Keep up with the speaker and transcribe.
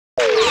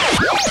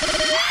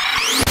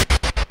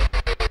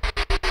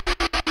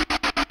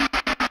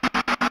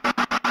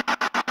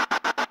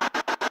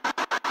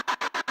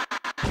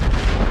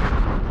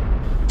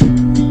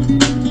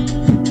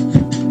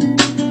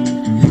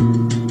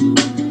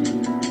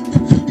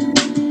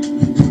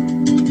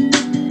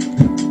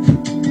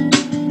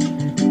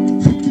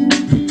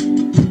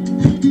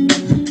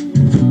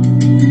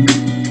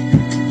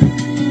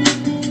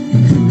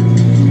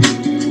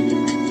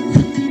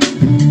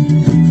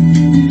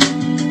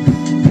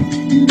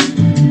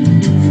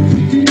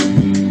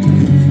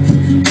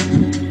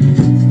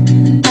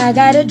I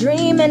got a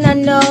dream and I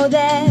know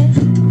that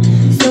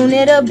soon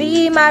it'll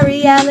be my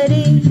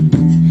reality.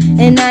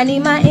 And I need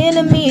my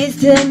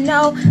enemies to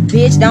know,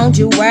 bitch, don't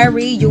you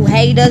worry, you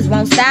haters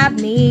won't stop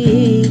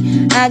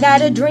me. I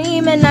got a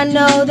dream and I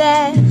know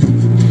that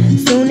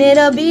soon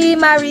it'll be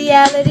my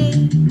reality.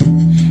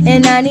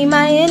 And I need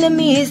my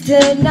enemies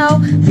to know,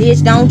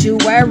 bitch, don't you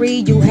worry,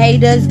 you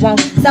haters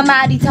won't.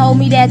 Somebody told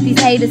me that these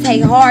haters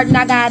hate hard and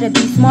I gotta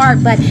be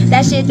smart, but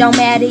that shit don't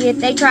matter. If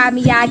they try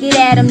me, I get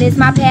at them. It's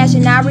my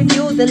passion, I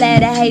refuse to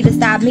let a hater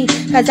stop me,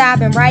 cause I've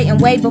been writing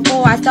way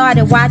before I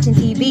started watching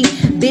TV.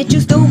 Bitch, you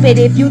stupid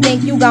if you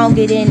think you gon'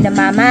 get into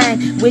my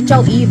mind with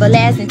your evil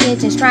ass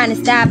intentions trying to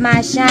stop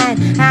my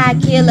shine. I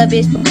kill a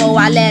bitch before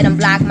I let them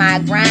block my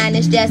grind.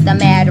 It's just a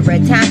matter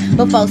of time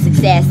before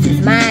success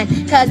is mine,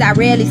 cause I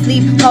rarely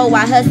sleep. Oh,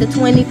 I hustle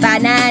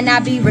 25/9. I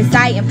be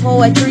reciting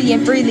poetry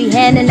and freely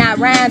handing out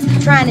rhymes,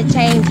 trying to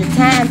change the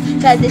times,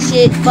 cause the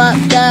shit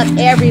fucked up.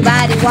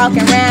 Everybody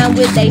walking around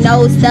with their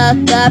nose stuck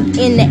up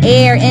in the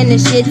air, and the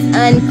shit's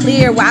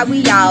unclear why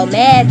we all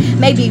mad.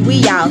 Maybe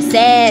we all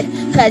sad,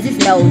 cause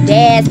it's no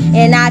dads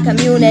in our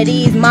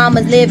communities.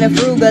 Mamas living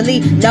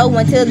frugally, no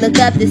one to look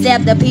up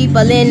except the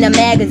people in the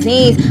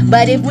magazines.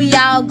 But if we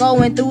all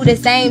going through the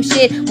same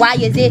shit, why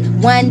is it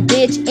one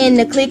bitch in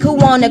the clique who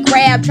on the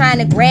crab trying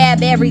to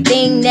grab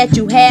everything that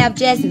you have?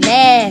 Just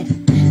mad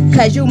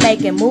cause you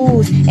making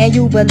moves and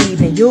you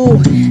believe in you.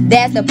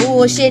 That's the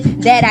bullshit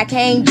that I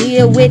can't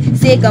deal with.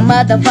 Sick of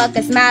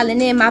motherfuckers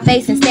smiling in my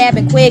face and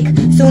stabbing quick.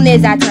 Soon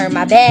as I turn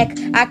my back,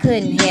 I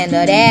couldn't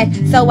handle that,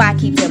 so I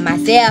keep to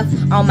myself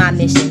on my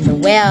mission to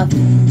wealth.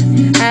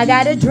 I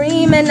got a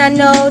dream and I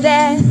know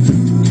that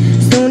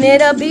soon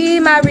it'll be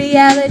my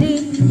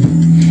reality.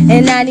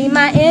 And I need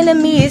my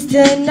enemies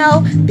to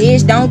know,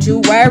 bitch, don't you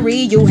worry,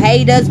 you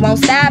haters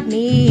won't stop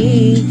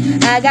me.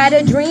 I got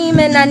a dream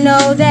and I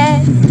know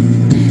that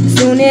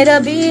soon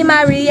it'll be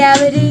my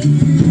reality.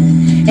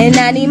 And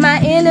I need my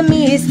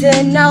enemies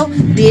to know,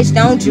 bitch,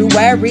 don't you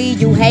worry,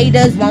 you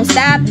haters won't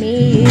stop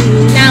me.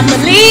 Now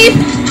I'ma leave,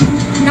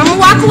 and I'ma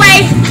walk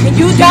away, and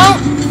you don't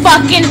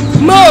fucking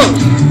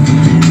move.